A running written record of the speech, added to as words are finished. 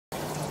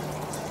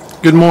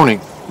Good morning.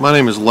 My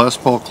name is Les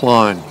Paul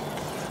Klein.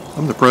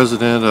 I'm the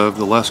president of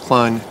the Les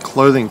Klein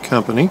Clothing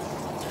Company,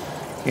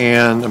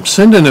 and I'm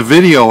sending a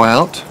video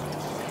out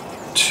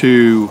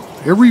to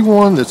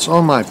everyone that's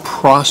on my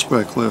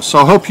prospect list. So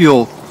I hope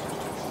you'll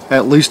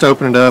at least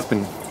open it up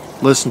and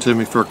listen to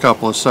me for a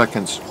couple of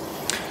seconds.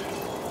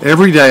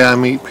 Every day I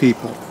meet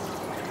people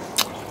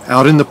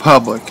out in the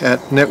public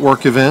at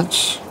network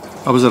events.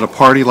 I was at a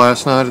party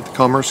last night at the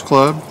Commerce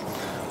Club.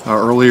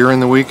 Earlier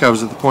in the week I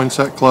was at the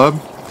Poinsett Club.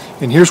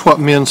 And here's what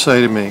men say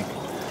to me.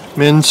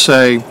 Men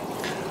say,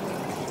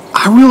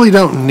 I really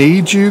don't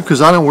need you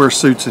because I don't wear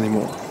suits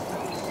anymore.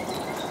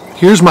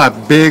 Here's my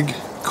big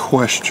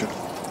question.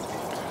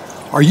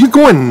 Are you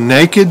going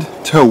naked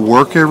to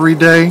work every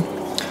day?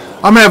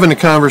 I'm having a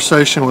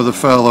conversation with a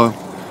fellow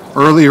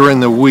earlier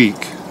in the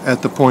week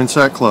at the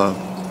Poinsett Club.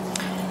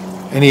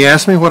 And he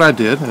asked me what I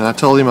did, and I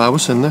told him I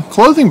was in the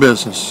clothing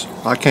business.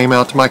 I came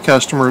out to my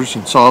customers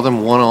and saw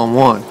them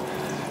one-on-one.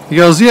 He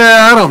goes,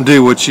 yeah, I don't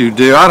do what you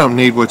do. I don't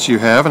need what you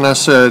have. And I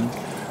said,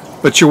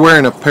 but you're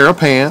wearing a pair of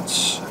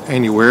pants,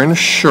 and you're wearing a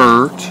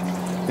shirt,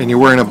 and you're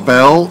wearing a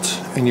belt,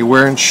 and you're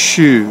wearing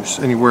shoes,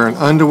 and you're wearing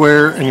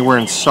underwear, and you're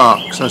wearing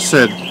socks. I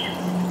said,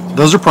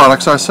 those are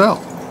products I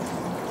sell.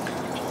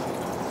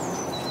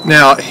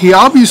 Now, he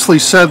obviously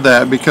said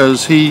that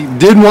because he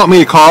didn't want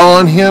me to call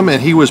on him,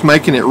 and he was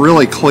making it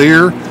really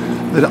clear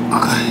that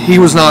he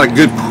was not a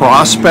good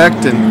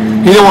prospect,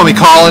 and he didn't want me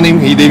calling him.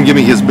 He didn't give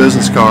me his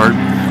business card.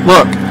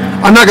 Look,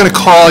 I'm not going to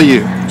call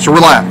you, so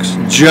relax.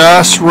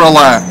 Just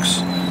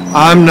relax.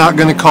 I'm not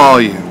going to call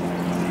you.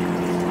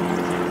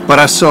 But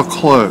I sell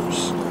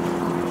clothes.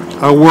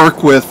 I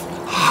work with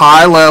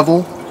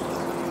high-level,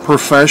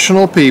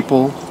 professional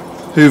people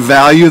who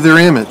value their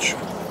image.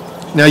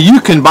 Now,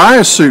 you can buy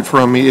a suit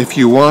from me if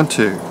you want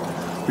to.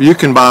 Or you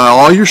can buy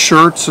all your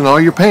shirts and all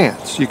your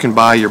pants. You can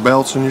buy your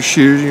belts and your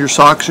shoes and your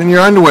socks and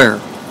your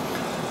underwear.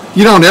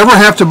 You don't ever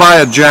have to buy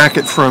a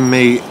jacket from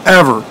me,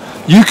 ever.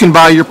 You can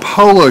buy your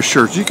polo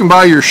shirts. You can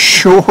buy your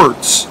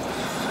shorts.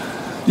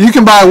 You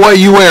can buy what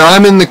you wear.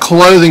 I'm in the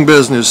clothing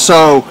business.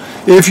 So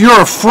if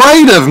you're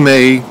afraid of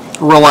me,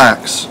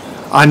 relax.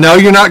 I know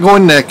you're not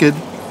going naked.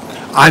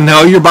 I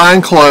know you're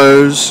buying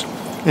clothes.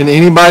 And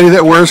anybody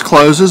that wears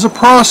clothes is a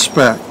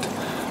prospect.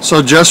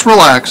 So just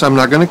relax. I'm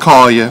not going to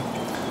call you.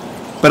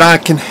 But I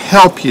can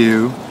help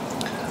you.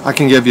 I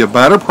can give you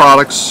better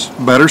products,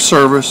 better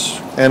service,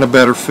 and a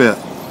better fit.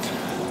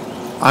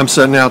 I'm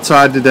sitting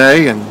outside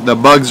today and the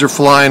bugs are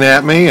flying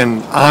at me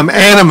and I'm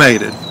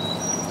animated.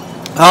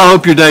 I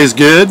hope your day's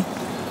good,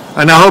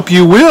 and I hope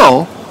you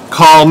will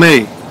call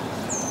me.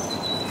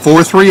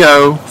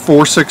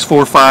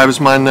 430-4645 is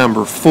my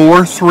number.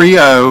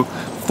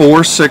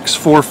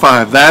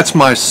 430-4645. That's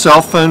my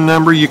cell phone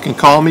number. You can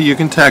call me, you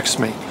can text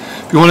me.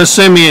 If you want to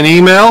send me an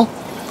email,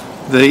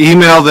 the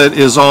email that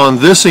is on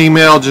this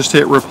email, just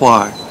hit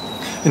reply.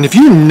 And if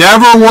you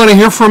never want to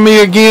hear from me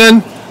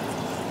again,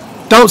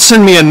 don't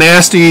send me a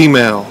nasty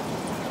email.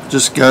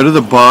 Just go to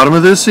the bottom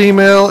of this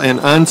email and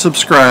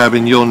unsubscribe,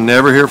 and you'll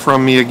never hear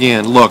from me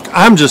again. Look,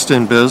 I'm just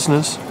in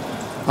business.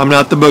 I'm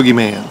not the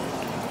boogeyman.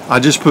 I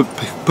just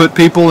put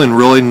people in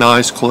really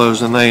nice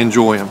clothes and they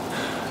enjoy them.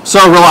 So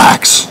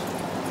relax.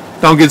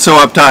 Don't get so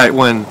uptight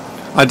when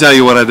I tell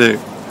you what I do.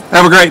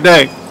 Have a great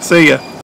day. See ya.